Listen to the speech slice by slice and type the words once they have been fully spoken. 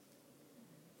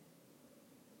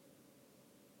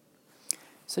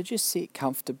So just sit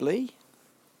comfortably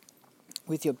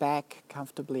with your back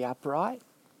comfortably upright.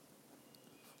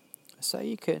 So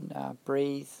you can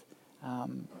breathe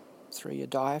through your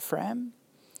diaphragm.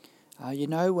 You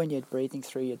know when you're breathing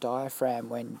through your diaphragm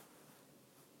when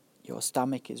your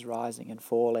stomach is rising and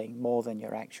falling more than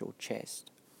your actual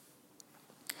chest.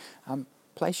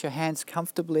 Place your hands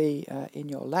comfortably in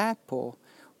your lap or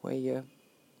where you're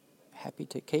happy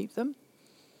to keep them.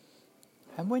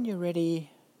 And when you're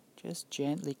ready, just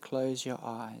gently close your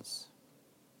eyes.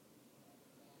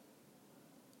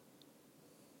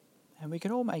 And we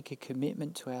can all make a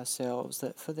commitment to ourselves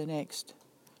that for the next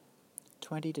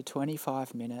 20 to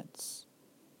 25 minutes,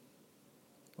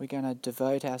 we're going to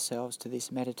devote ourselves to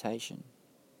this meditation.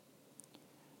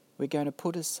 We're going to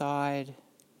put aside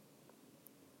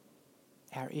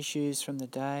our issues from the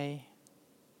day,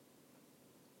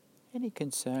 any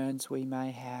concerns we may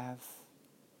have.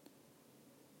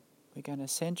 We're going to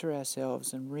center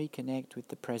ourselves and reconnect with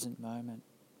the present moment.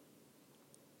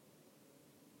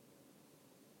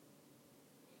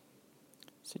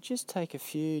 So just take a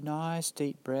few nice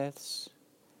deep breaths,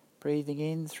 breathing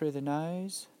in through the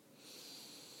nose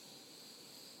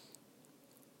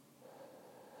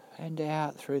and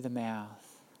out through the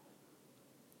mouth.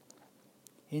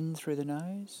 In through the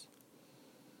nose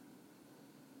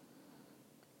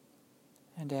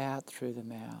and out through the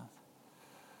mouth.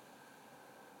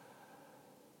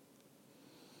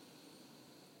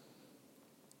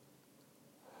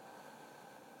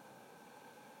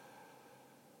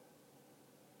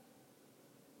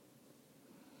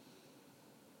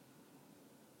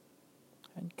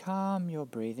 And calm your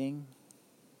breathing.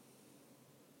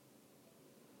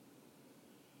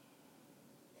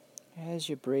 As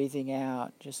you're breathing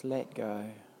out, just let go.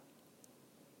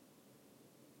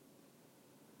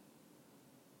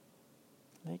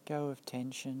 Let go of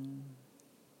tension.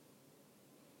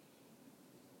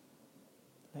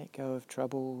 Let go of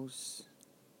troubles.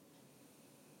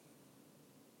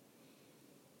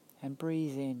 And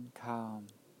breathe in calm.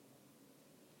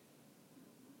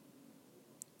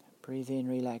 Breathe in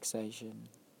relaxation.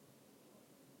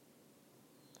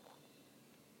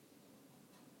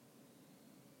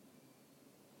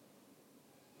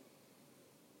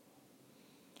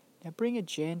 Now bring a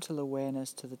gentle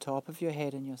awareness to the top of your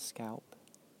head and your scalp.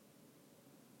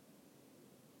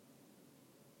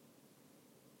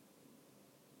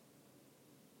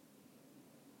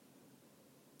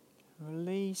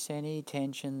 Release any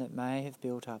tension that may have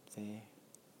built up there.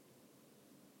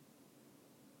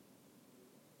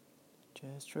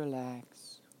 Just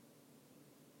relax.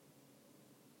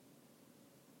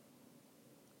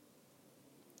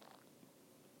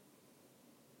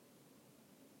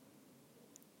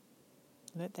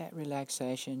 Let that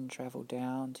relaxation travel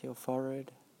down to your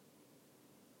forehead,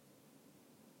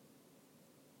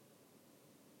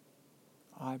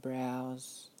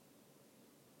 eyebrows,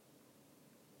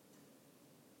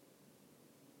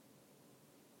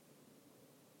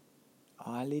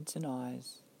 eyelids and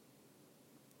eyes.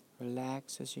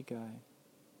 Relax as you go.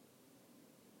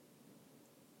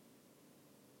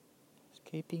 Just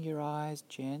keeping your eyes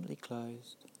gently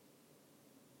closed.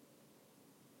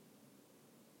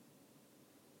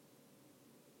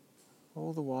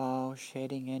 All the while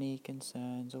shedding any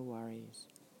concerns or worries.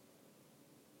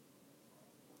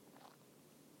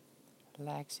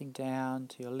 Relaxing down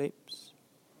to your lips.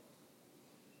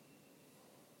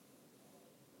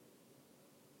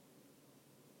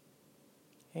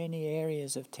 Any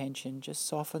areas of tension, just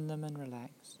soften them and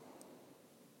relax.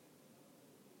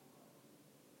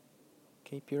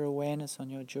 Keep your awareness on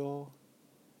your jaw.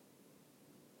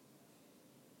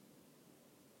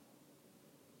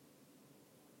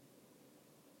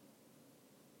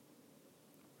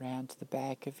 Round to the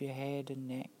back of your head and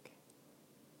neck.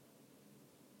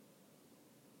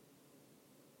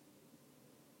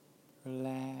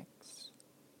 Relax.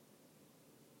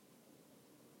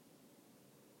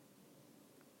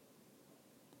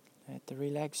 Let the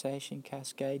relaxation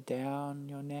cascade down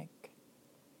your neck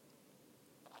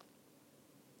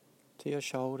to your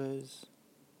shoulders.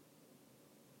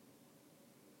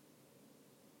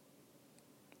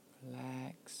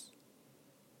 Relax.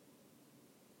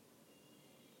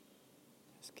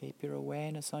 Just keep your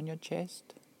awareness on your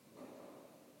chest.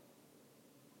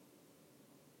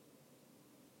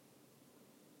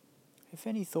 If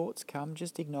any thoughts come,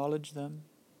 just acknowledge them.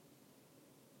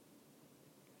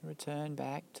 Return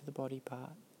back to the body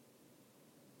part.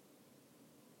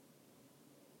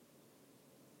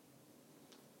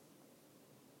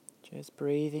 Just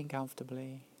breathing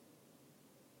comfortably.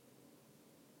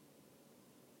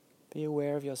 Be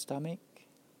aware of your stomach.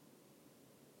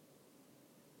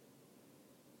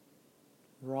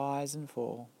 rise and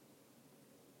fall.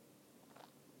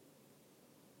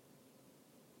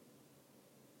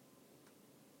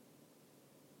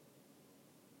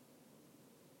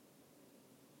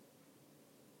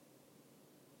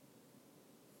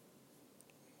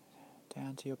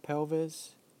 Down to your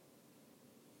pelvis.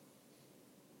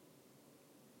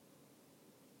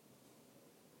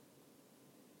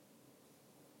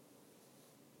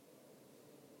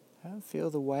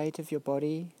 Feel the weight of your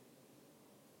body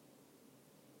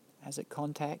as it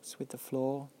contacts with the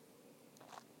floor.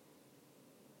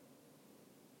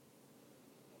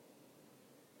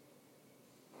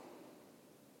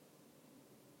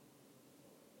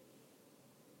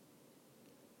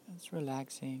 It's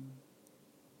relaxing.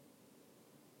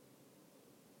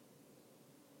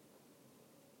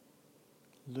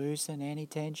 Loosen any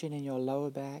tension in your lower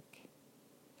back.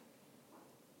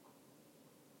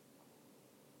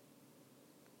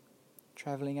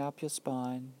 Traveling up your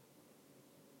spine.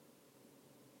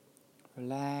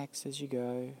 Relax as you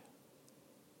go.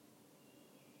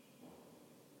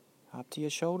 Up to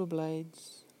your shoulder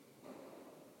blades.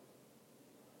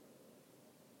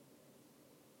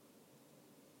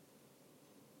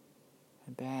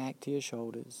 And back to your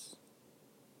shoulders.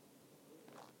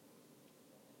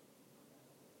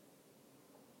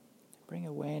 Bring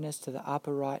awareness to the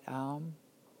upper right arm.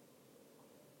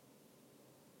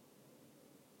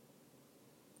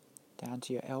 Down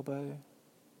to your elbow.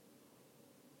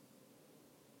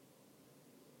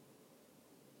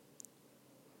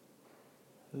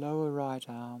 Lower right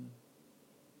arm.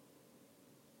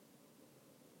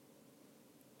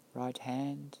 Right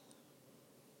hand.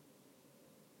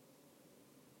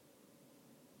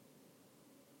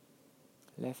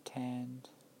 Left hand.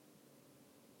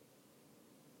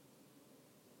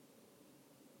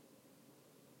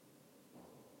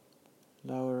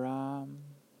 Lower arm.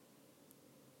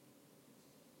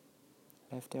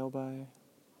 Left elbow.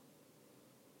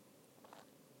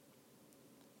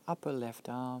 Upper left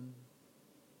arm.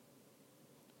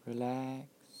 Relax.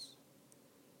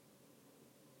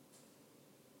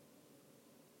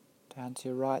 Down to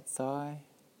your right thigh.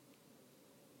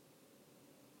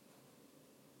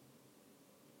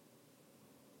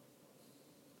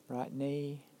 Right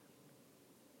knee.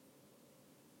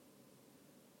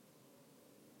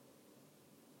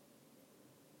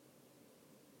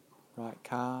 Right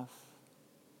calf.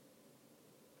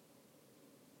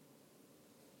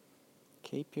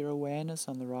 Keep your awareness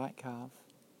on the right calf.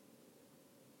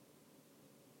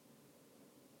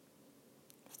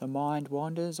 If the mind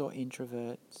wanders or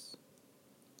introverts,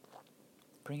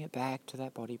 bring it back to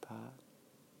that body part.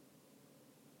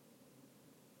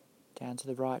 Down to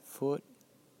the right foot.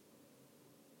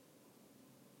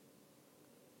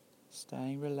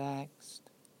 Staying relaxed.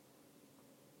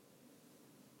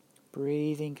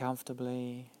 Breathing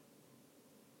comfortably.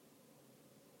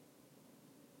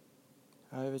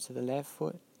 Over to the left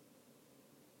foot.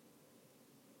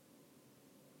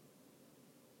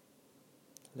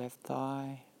 Left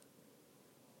thigh.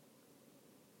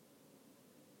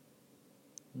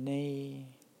 Knee.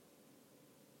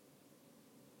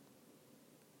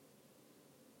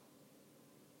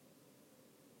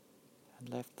 And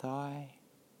left thigh.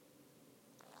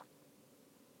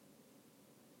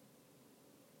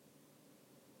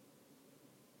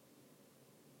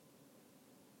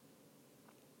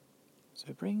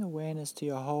 So bring awareness to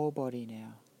your whole body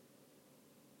now.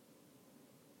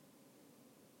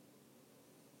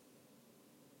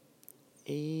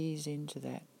 Ease into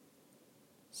that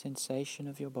sensation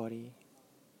of your body.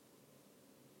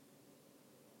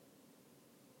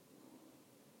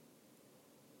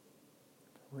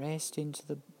 Rest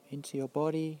into your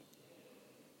body,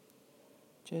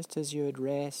 just as you would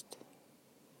rest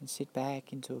and sit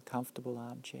back into a comfortable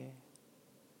armchair.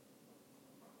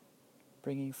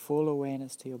 Bringing full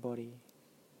awareness to your body.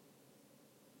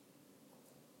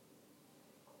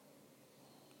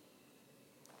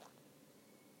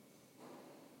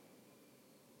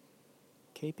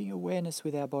 Keeping awareness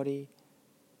with our body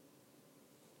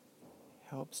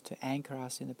helps to anchor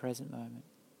us in the present moment.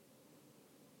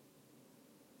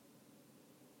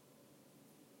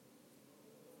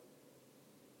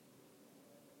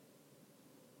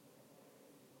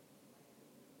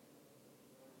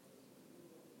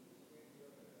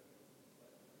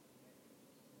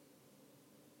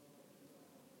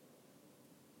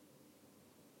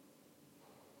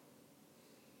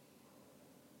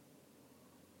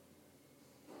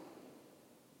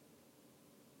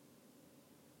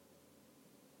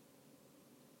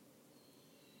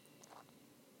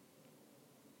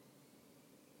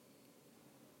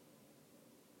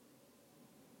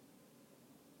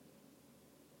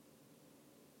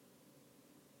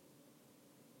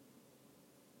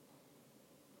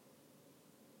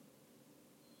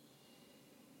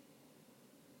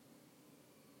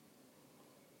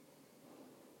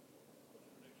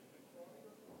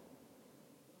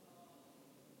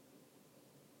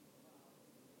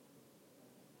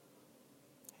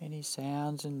 Any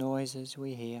sounds and noises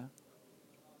we hear,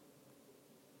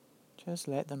 just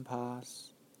let them pass.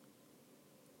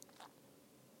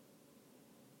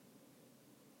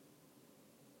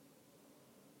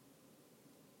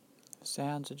 The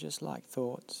sounds are just like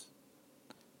thoughts.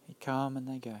 They come and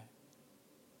they go.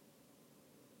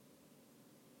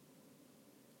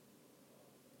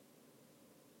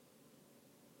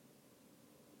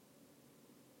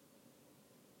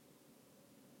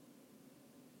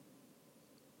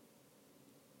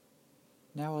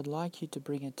 Now I'd like you to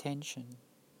bring attention,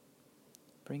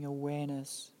 bring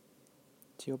awareness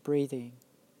to your breathing.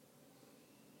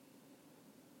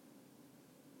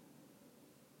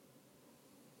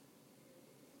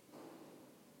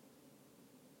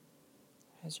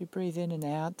 As you breathe in and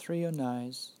out through your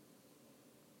nose,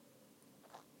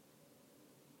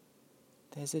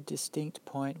 there's a distinct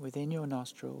point within your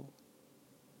nostril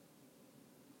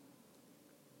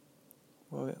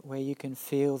where you can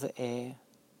feel the air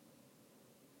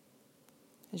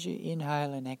as you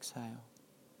inhale and exhale.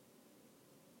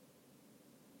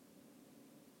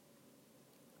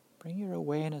 Bring your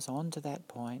awareness onto that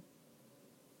point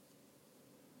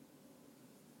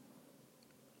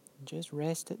and just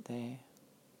rest it there,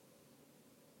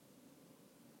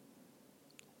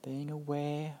 being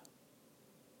aware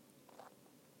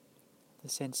of the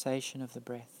sensation of the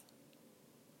breath.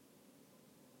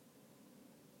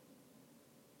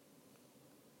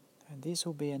 And this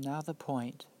will be another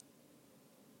point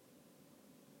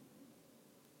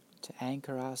to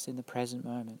anchor us in the present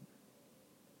moment.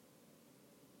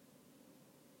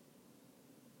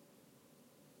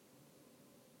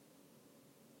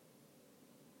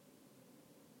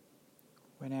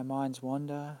 When our minds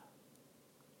wander,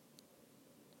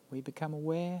 we become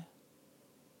aware.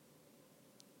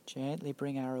 Gently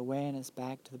bring our awareness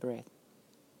back to the breath.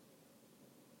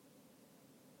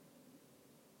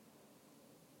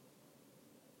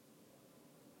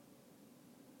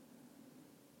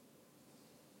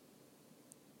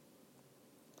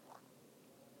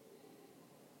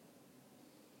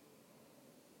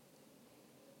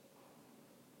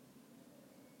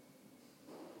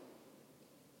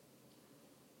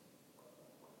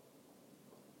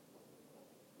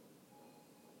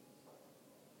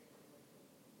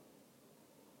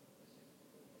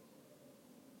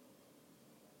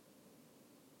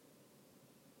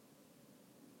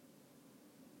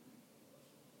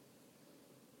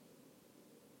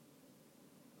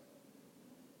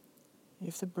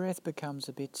 If the breath becomes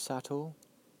a bit subtle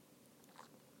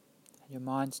and your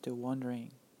mind's still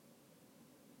wandering,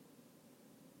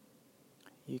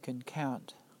 you can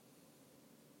count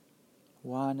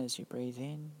 1 as you breathe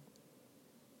in,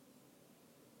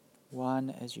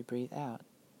 1 as you breathe out,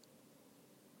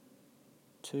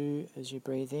 2 as you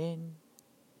breathe in,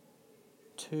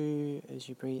 2 as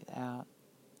you breathe out,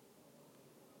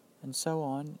 and so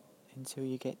on until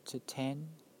you get to 10,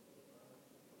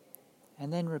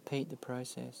 and then repeat the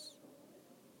process.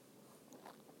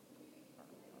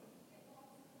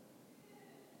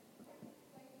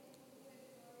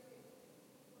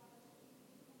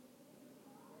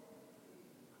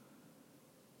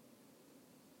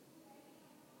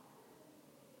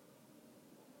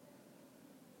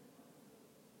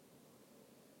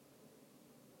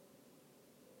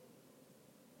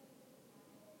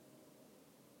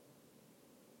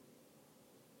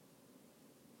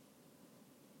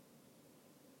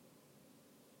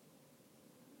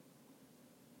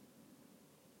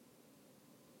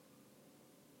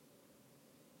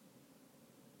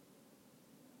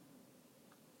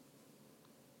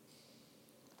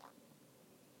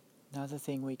 Another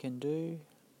thing we can do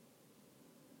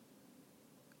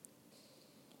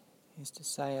is to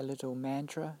say a little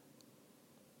mantra.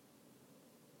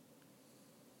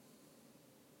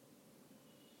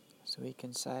 So we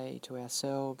can say to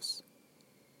ourselves,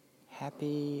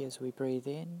 happy as we breathe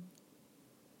in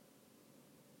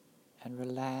and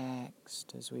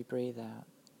relaxed as we breathe out.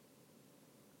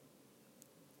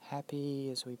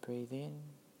 Happy as we breathe in,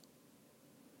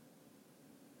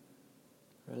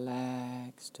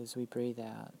 relaxed as we breathe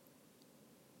out.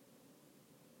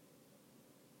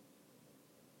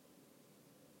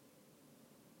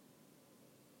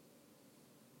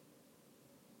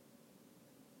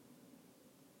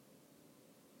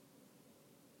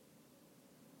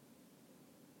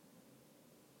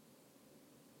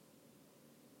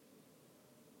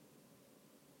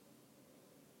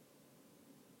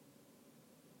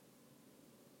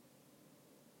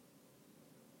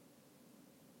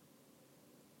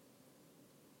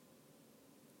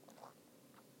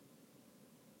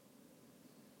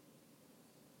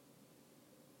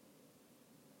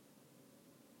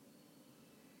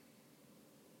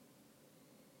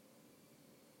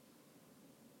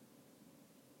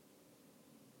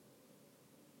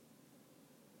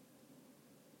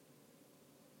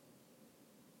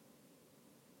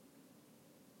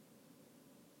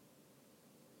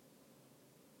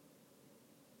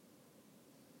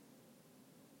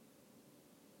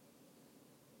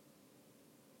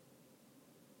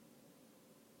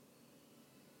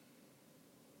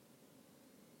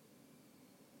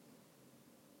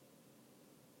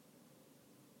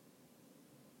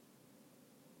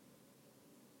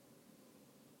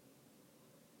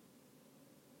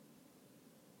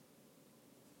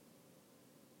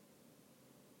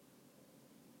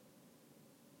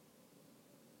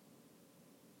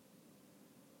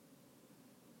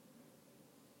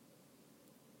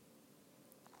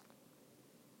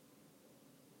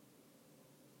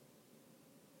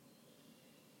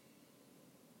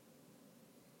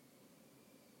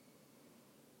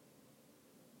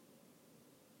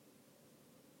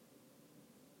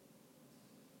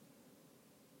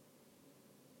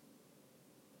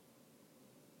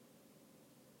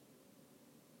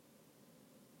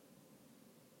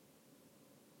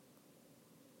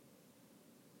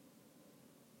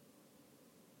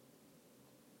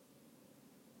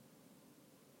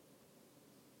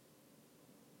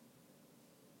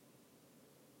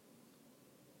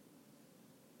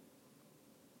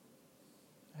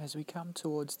 As we come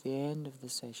towards the end of the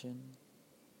session,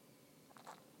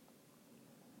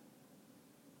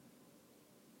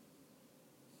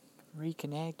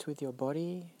 reconnect with your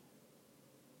body.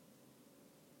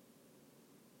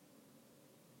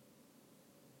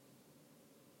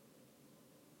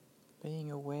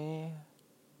 Being aware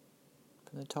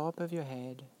from the top of your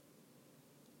head,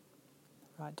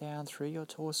 right down through your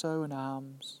torso and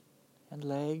arms and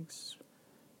legs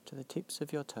to the tips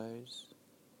of your toes.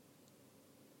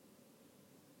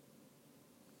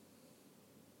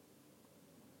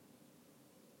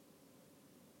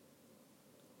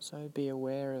 So be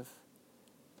aware of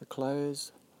the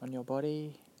clothes on your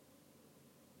body,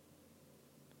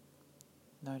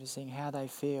 noticing how they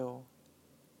feel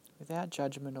without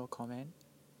judgment or comment.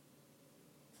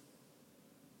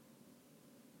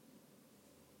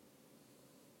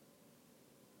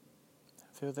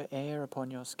 Feel the air upon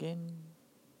your skin.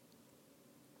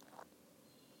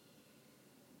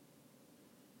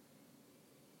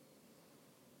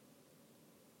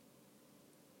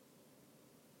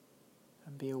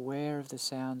 And be aware of the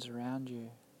sounds around you.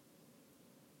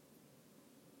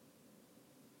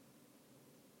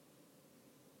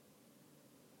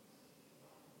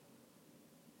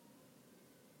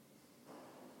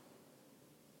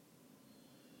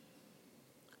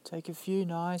 Take a few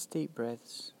nice deep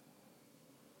breaths.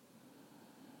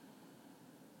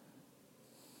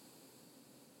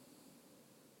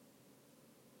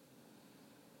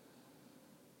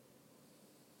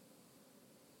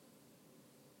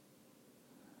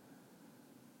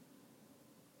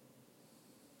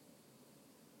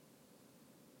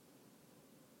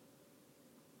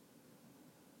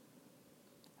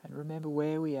 And remember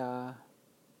where we are,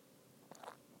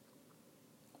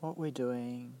 what we're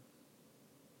doing,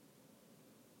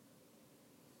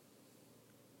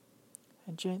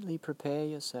 and gently prepare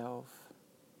yourself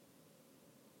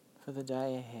for the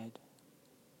day ahead.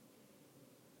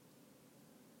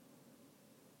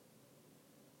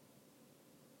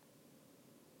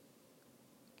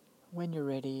 When you're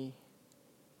ready,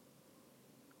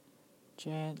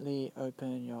 gently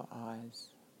open your eyes.